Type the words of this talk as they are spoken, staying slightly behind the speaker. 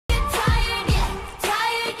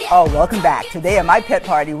Oh, welcome back. Today at my pet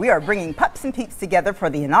party, we are bringing pups and peeps together for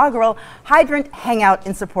the inaugural Hydrant Hangout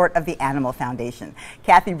in support of the Animal Foundation.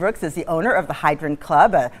 Kathy Brooks is the owner of the Hydrant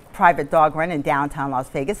Club, a private dog run in downtown Las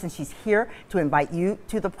Vegas, and she's here to invite you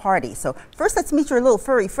to the party. So first, let's meet your little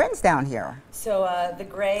furry friends down here. So the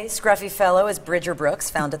gray scruffy fellow is Bridger Brooks,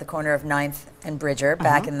 found at the corner of 9th and Bridger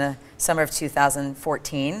back in the summer of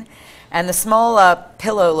 2014. And the small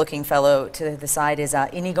pillow-looking fellow to the side is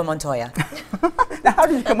Inigo Montoya. Now, how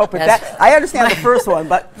did you come up with that? I understand the first one,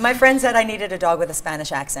 but... My friend said I needed a dog with a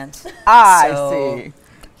Spanish accent. I see.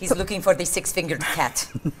 He's looking for the six-fingered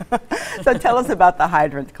cat. So tell us about the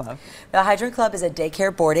Hydrant Club. The Hydrant Club is a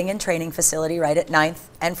daycare boarding and training facility right at 9th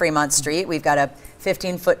and Fremont Street. We've got a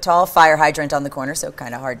 15-foot tall fire hydrant on the corner, so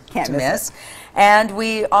kind of hard to miss. And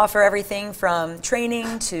we offer everything from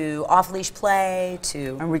training to off-leash play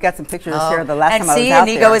to... And we got some pictures here the last time I was out there. And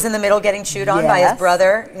see, Inigo is in the middle getting chewed on by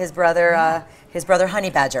his brother Honey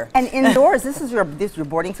Badger. And indoors, this is your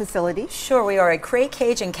boarding facility? Sure, we are a crate,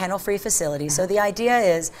 cage, and kennel-free facility. So the idea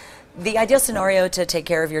is, the ideal scenario to take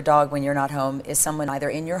care of your dog when you're not home is someone either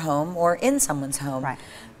in your home or in someone's home. Right.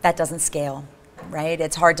 That doesn't scale, right?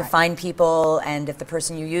 It's hard to find people, and if the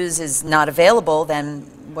person you use is not available, then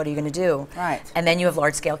what are you going to do? Right. And then you have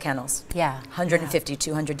large-scale kennels. Yeah. 150,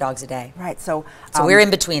 200 dogs a day. Right. So we're in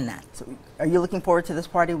between that. So are you looking forward to this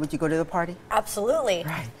party? Would you go to the party? Absolutely.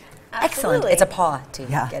 Right. Excellent. It's a paw tea.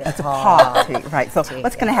 Yeah, Get it? it's a paw tea. Right. So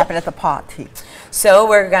what's going to happen at the paw tea? So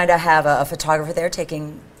we're going to have a photographer there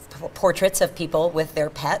taking portraits of people with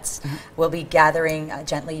their pets. We'll be gathering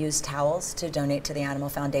gently used towels to donate to the Animal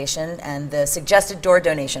Foundation, and the suggested door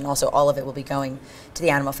donation, also all of it will be going to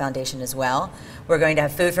the Animal Foundation as well. We're going to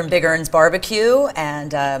have food from Big Earn's Barbecue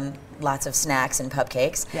and lots of snacks and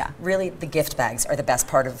cupcakes. Yeah. Really, the gift bags are the best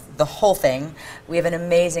part of the whole thing. We have an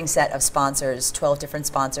amazing set of sponsors, 12 different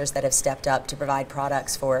sponsors that have stepped up to provide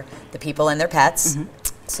products for the people and their pets.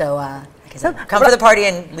 So, come for the party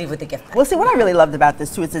and leave with the gift bag. Well, see, what I really loved about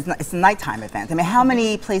this, too, is it's a nighttime event. I mean, how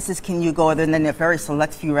many places can you go other than a very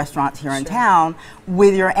select few restaurants here in town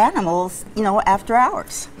with your animals, you know, after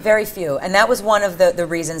hours? Very few. And that was one of the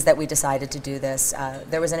reasons that we decided to do this.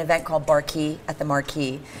 There was an event called Barquee at the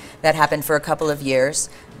Marquee that happened for a couple of years.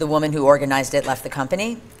 The woman who organized it left the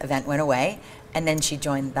company, event went away, and then she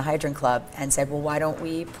joined the Hydrant Club and said, well, why don't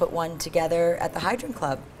we put one together at the Hydrant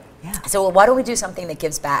Club? Yeah. So why don't we do something that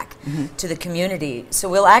gives back to the community? So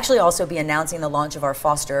we'll actually also be announcing the launch of our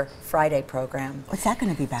Foster Friday program. What's that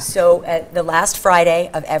going to be about? So the last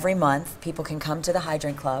Friday of every month, people can come to the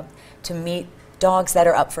Hydrant Club to meet dogs that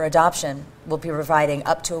are up for adoption. We'll be providing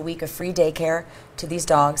up to a week of free daycare to these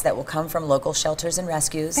dogs that will come from local shelters and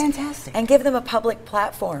rescues. Fantastic. And give them a public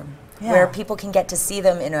platform where people can get to see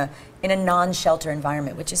them in a non-shelter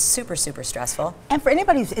environment, which is super, super stressful. And for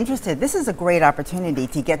anybody who's interested, this is a great opportunity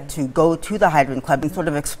to get to go to the Hydrant Club and sort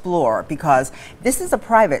of explore, because this is a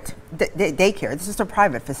private daycare. This is a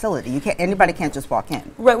private facility. Anybody can't just walk in.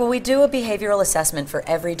 Right. Well, we do a behavioral assessment for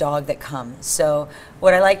every dog that comes. So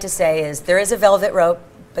what I like to say is there is a velvet rope,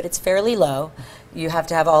 but it's fairly low. You have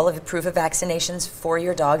to have all of the proof of vaccinations for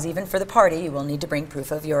your dogs. Even for the party, you will need to bring proof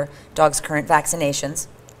of your dog's current vaccinations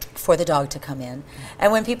for the dog to come in.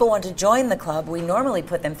 And when people want to join the club, we normally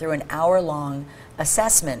put them through an hour-long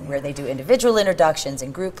assessment where they do individual introductions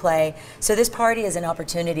and group play. So this party is an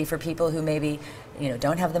opportunity for people who maybe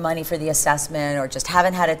don't have the money for the assessment or just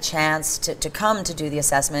haven't had a chance to come to do the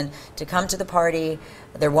assessment, to come to the party.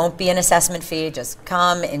 There won't be an assessment fee. Just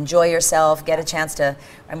come, enjoy yourself, get a chance to,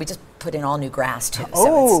 and we just put in all new grass too.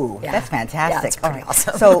 Oh, so that's fantastic. Yeah, it's pretty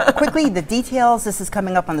awesome. So quickly, the details, this is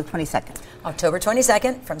coming up on the 22nd. October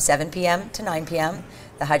 22nd from 7 p.m. to 9 p.m.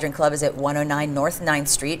 The Hydrant Club is at 109 North 9th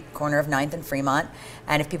Street, corner of 9th and Fremont.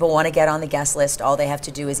 And if people want to get on the guest list, all they have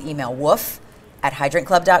to do is email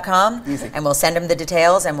woof@hydrantclub.com, and we'll send them the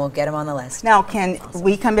details and we'll get them on the list. Now, can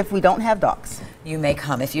we come if we don't have dogs? You may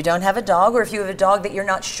come if you don't have a dog, or if you have a dog that you're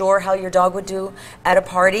not sure how your dog would do at a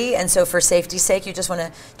party, and so for safety's sake you just want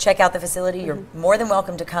to check out the facility, you're more than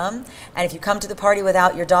welcome to come. And if you come to the party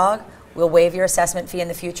without your dog, we'll waive your assessment fee in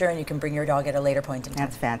the future, and you can bring your dog at a later point in time.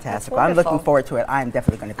 That's fantastic. Well, I'm looking forward to it. I'm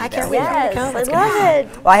definitely going to be there. Yes, I love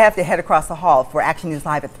it. Well, I have to head across the hall for Action News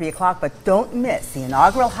Live at 3 o'clock, but don't miss the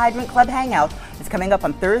inaugural Hydrant Club Hangout. It's coming up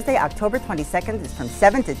on Thursday, October 22nd. It's from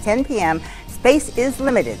 7 to 10 p.m. Space is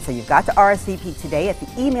limited, so you've got to RSVP today at the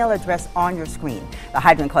email address on your screen. The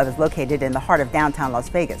Hydrant Club is located in the heart of downtown Las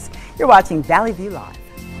Vegas. You're watching Valley View Live.